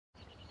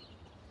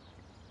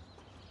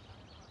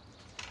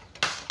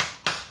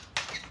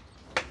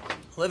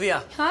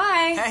Olivia.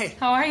 Hi. Hey.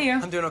 How are you?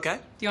 I'm doing okay.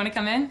 Do you want to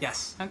come in?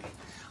 Yes. Okay.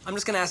 I'm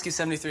just going to ask you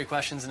 73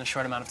 questions in a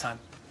short amount of time.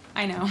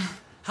 I know.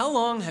 How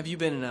long have you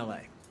been in LA?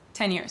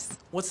 10 years.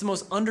 What's the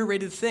most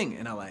underrated thing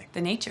in LA?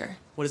 The nature.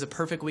 What is a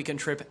perfect weekend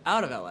trip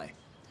out of LA?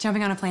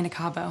 Jumping on a plane to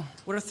Cabo.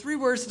 What are 3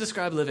 words to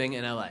describe living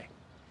in LA?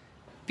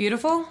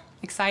 Beautiful,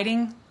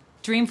 exciting,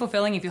 dream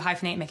fulfilling. If you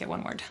hyphenate, make it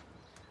 1 word.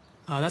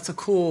 That's a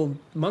cool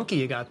monkey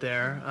you got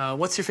there.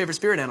 What's your favorite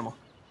spirit animal?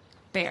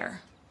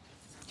 Bear.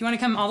 Do you want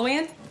to come all the way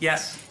in?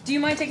 Yes. Do you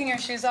mind taking your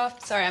shoes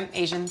off? Sorry, I'm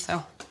Asian,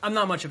 so. I'm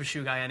not much of a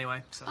shoe guy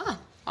anyway, so. Oh,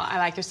 well, I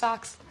like your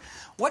socks.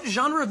 What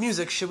genre of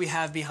music should we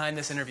have behind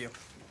this interview?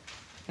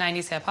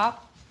 90s hip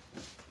hop.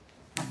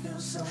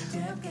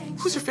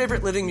 Who's your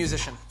favorite living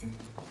musician?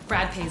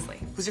 Brad Paisley.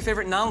 Who's your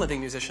favorite non-living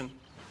musician?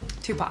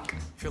 Tupac.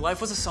 If your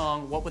life was a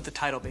song, what would the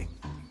title be?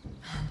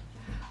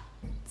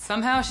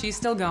 Somehow she's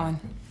still going.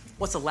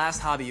 What's the last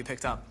hobby you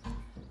picked up?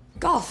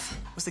 Golf.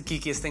 What's the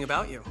geekiest thing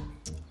about you?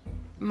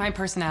 My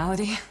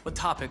personality. What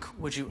topic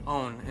would you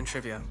own in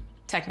trivia?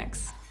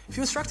 Technics. If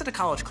you instructed a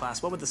college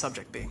class, what would the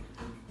subject be?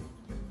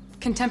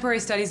 Contemporary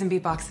studies and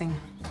beatboxing.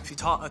 If you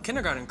taught a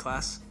kindergarten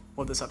class,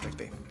 what would the subject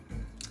be?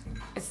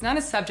 It's not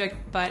a subject,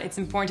 but it's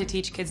important to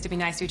teach kids to be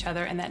nice to each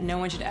other and that no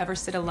one should ever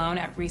sit alone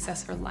at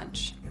recess or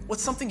lunch.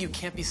 What's something you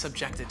can't be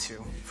subjected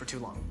to for too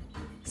long?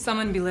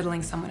 Someone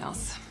belittling someone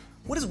else.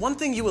 What is one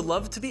thing you would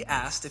love to be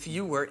asked if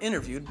you were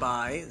interviewed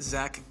by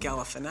Zach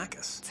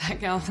Galifianakis? Zach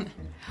Galvin.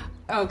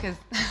 Oh,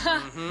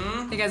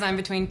 because I'm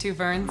between 2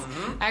 ferns.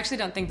 I actually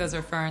don't think those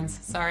are ferns.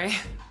 Sorry.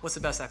 What's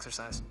the best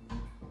exercise?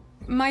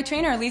 My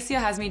trainer, Alicia,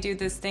 has me do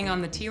this thing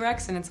on the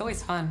T-Rex, and it's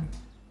always fun.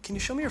 Can you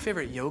show me your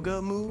favorite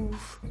yoga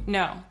move?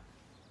 No,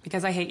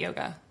 because I hate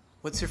yoga.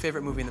 What's your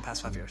favorite movie in the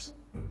past 5 years?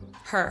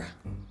 Her.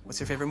 What's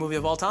your favorite movie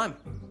of all time?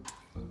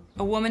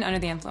 A Woman Under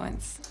the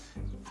Influence.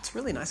 It's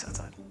really nice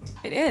outside.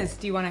 It is.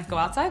 Do you want to go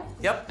outside?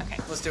 Yep. Okay.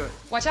 Let's do it.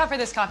 Watch out for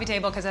this coffee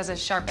table because it has a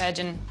sharp edge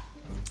and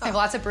I have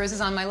lots of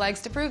bruises on my legs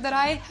to prove that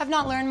I have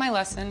not learned my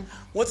lesson.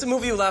 What's a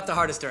movie you laughed the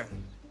hardest during?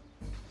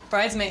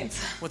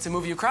 Bridesmaids. What's a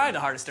movie you cried the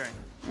hardest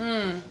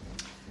during?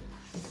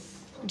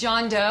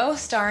 John Doe,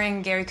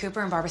 starring Gary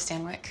Cooper and Barbara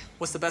Stanwyck.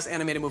 What's the best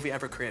animated movie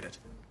ever created?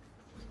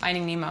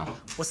 Finding Nemo.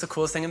 What's the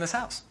coolest thing in this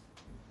house?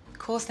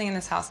 Coolest thing in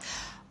this house.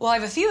 Well, I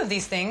have a few of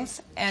these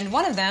things, and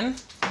one of them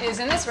is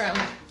in this room.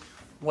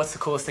 What's the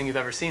coolest thing you've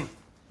ever seen?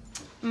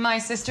 My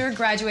sister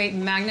graduated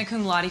magna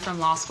cum laude from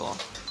law school.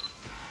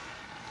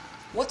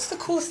 What's the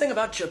coolest thing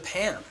about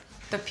Japan?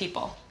 The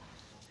people.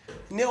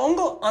 日本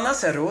語話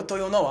せると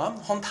いうのは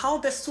本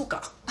当です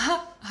か?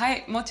 は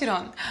い、もちろ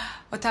ん。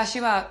私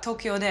は東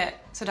京で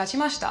育ち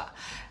ました。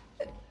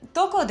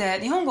どこ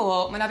で日本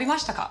語を学びま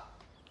したか?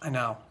 I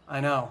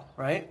know,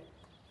 right?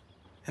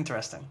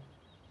 Interesting.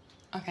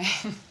 Okay.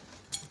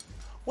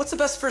 What's the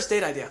best first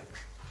date idea?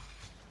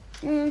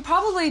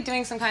 Probably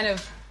doing some kind of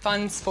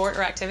fun sport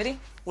or activity.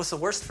 What's the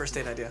worst first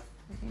date idea?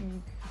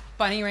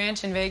 Bunny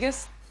Ranch in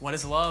Vegas. What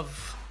is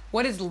love?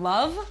 What is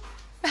love?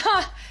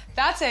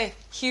 That's a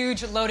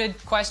huge,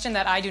 loaded question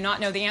that I do not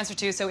know the answer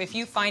to, so if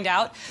you find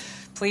out,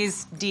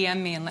 please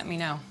DM me and let me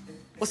know.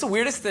 What's the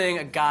weirdest thing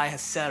a guy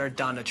has said or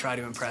done to try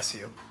to impress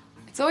you?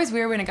 It's always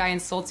weird when a guy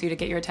insults you to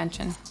get your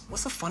attention.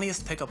 What's the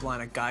funniest pickup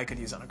line a guy could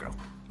use on a girl?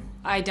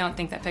 I don't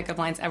think that pickup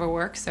lines ever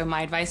work, so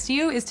my advice to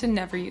you is to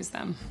never use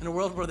them. In a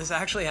world where this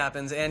actually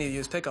happens and you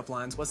use pickup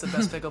lines, what's the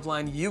best pickup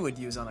line you would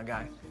use on a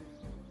guy?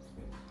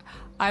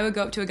 I would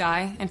go up to a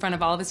guy in front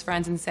of all of his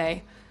friends and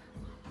say,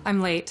 I'm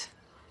late,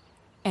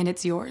 and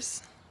it's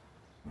yours.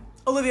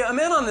 Olivia, a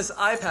man on this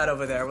iPad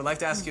over there would like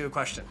to ask you a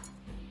question.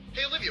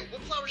 Hey, Olivia,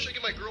 what flowers should I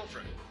get my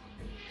girlfriend?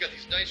 You got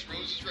these nice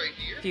roses right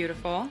here.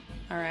 Beautiful.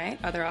 All right,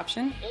 other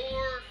option?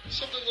 Or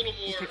something a little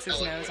more He picks his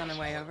eloquent. nose on the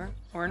way over.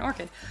 Or an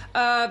orchid.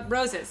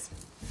 Roses.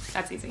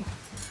 That's easy. You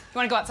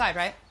want to go outside,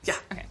 right? Yeah.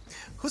 Okay.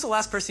 Who's the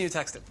last person you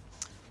texted?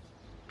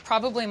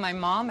 Probably my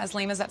mom, as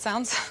lame as that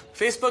sounds.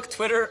 Facebook,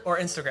 Twitter, or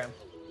Instagram?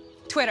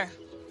 Twitter.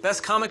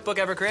 Best comic book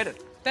ever created?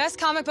 Best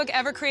comic book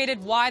ever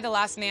created, Y: The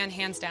Last Man,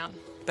 hands down.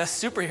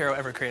 Best superhero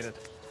ever created?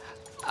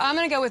 I'm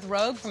gonna go with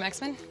Rogue from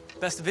X-Men.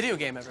 Best video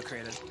game ever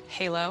created?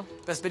 Halo.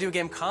 Best video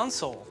game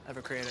console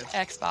ever created?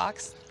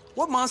 Xbox.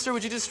 What monster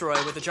would you destroy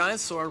with a giant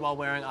sword while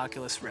wearing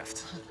Oculus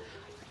Rift?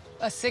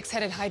 A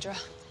 6-headed Hydra.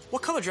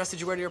 What color dress did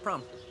you wear to your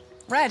prom?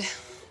 Red.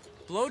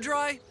 Blow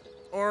dry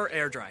or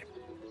air dry?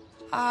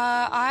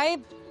 I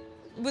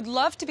would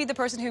love to be the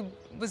person who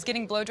was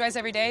getting blow dries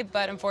every day,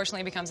 but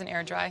unfortunately becomes an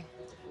air dry.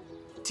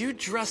 Do you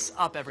dress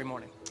up every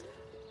morning?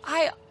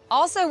 I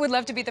also would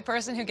love to be the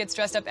person who gets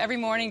dressed up every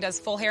morning, does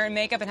full hair and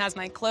makeup, and has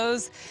my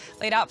clothes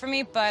laid out for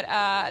me, but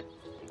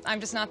I'm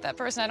just not that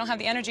person. I don't have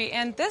the energy,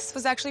 and this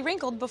was actually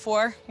wrinkled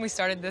before we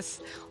started this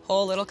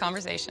whole little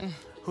conversation.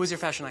 Who is your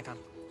fashion icon?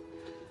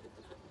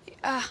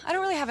 I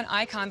don't really have an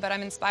icon, but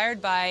I'm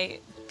inspired by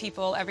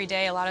people every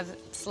day, a lot of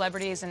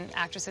celebrities and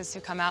actresses who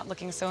come out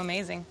looking so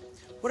amazing.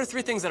 What are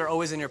 3 things that are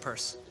always in your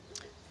purse?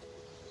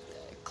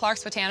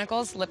 Clark's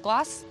Botanicals lip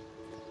gloss,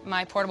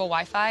 my portable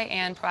Wi-Fi,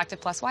 and Proactive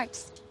Plus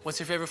wipes. What's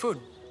your favorite food?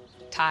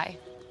 Thai.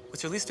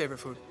 What's your least favorite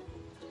food?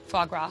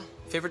 Foie gras.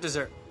 Favorite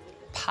dessert?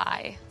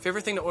 pie.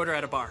 Favorite thing to order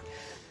at a bar?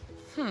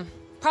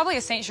 Probably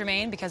a Saint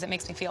Germain because it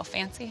makes me feel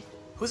fancy.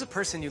 Who's a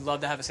person you'd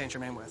love to have a Saint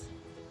Germain with?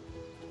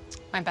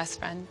 My best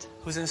friend,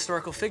 Who's an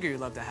historical figure you'd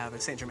love to have a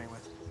Saint Germain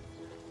with?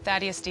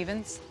 Thaddeus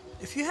Stevens.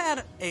 If you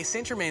had a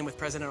Saint Germain with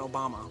President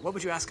Obama, what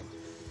would you ask him?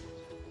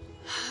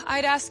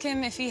 I'd ask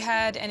him if he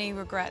had any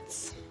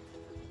regrets.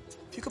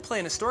 If you could play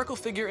an historical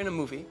figure in a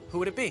movie, who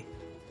would it be?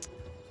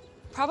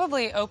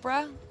 Probably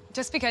Oprah,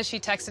 just because she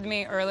texted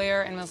me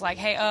earlier and was like,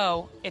 hey,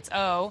 O, it's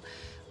O.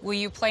 Will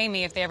you play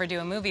me if they ever do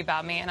a movie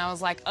about me? And I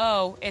was like,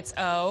 oh, it's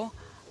O.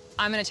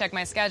 I'm gonna check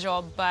my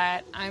schedule,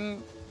 but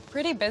I'm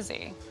pretty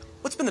busy.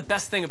 What's been the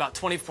best thing about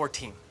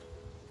 2014?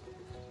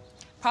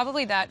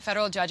 Probably that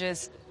federal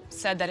judges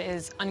said that it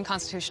is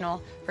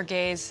unconstitutional for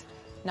gays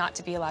not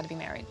to be allowed to be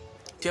married.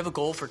 Do you have a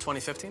goal for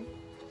 2015?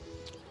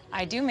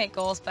 I do make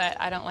goals, but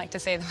I don't like to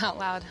say them out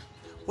loud.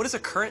 What is a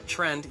current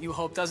trend you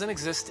hope doesn't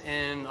exist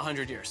in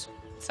 100 years?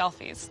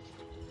 Selfies.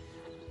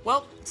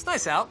 Well, it's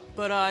nice out,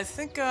 but I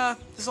think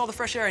this is all the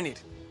fresh air I need.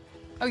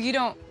 Oh, you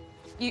don't,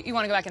 you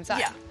want to go back inside?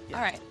 Yeah.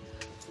 All right.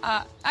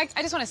 I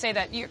just want to say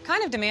that you're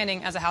kind of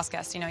demanding as a house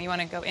guest. You know, you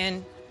want to go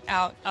in,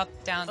 out, up,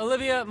 down.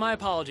 Olivia, my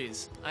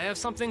apologies. I have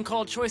something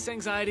called choice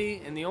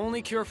anxiety, and the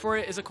only cure for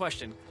it is a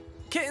question.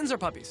 Kittens or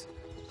puppies?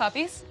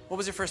 Puppies? What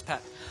was your first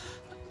pet?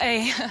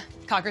 A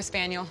Cocker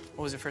Spaniel.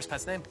 What was your first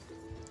pet's name?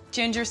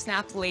 Ginger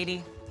Snap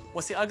Lady.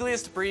 What's the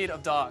ugliest breed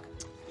of dog?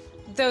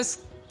 Those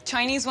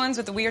Chinese ones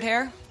with the weird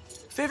hair?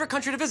 Favorite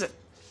country to visit?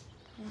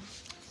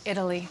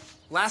 Italy.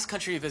 Last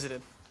country you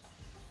visited?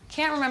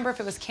 Can't remember if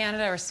it was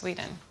Canada or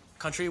Sweden.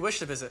 Country you wish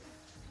to visit?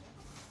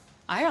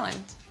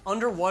 Ireland.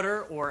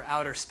 Underwater or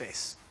outer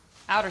space?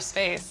 Outer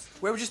space.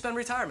 Where would you spend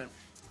retirement?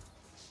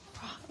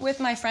 With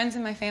my friends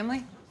and my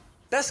family.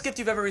 Best gift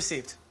you've ever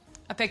received?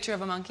 A picture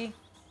of a monkey.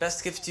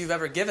 Best gift you've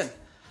ever given?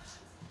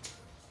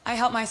 I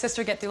helped my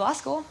sister get through law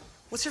school.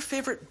 What's your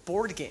favorite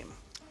board game?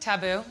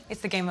 Taboo.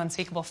 It's the game of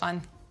unspeakable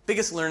fun.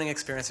 Biggest learning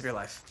experience of your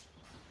life?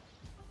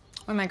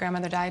 When my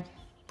grandmother died.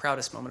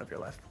 Proudest moment of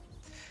your life?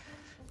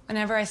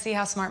 Whenever I see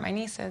how smart my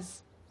niece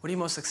is. What are you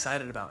most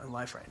excited about in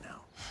life right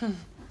now?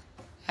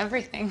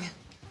 Everything.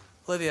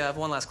 Olivia, I have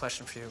one last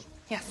question for you.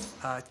 Yes.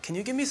 Can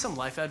you give me some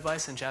life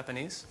advice in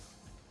Japanese?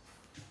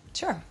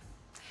 Sure.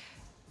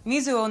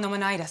 Mizu o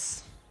nomanai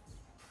desu.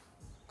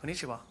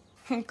 Konnichiwa.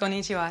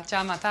 Konnichiwa.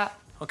 Ja mata.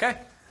 Okay.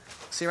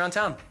 See you around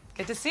town.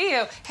 Good to see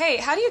you. Hey,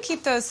 how do you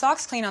keep those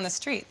socks clean on the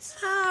streets?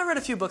 I read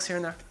a few books here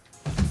and there.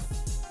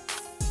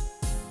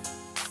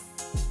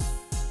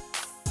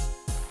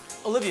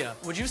 Olivia,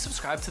 would you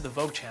subscribe to the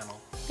Vogue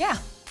channel? Yeah.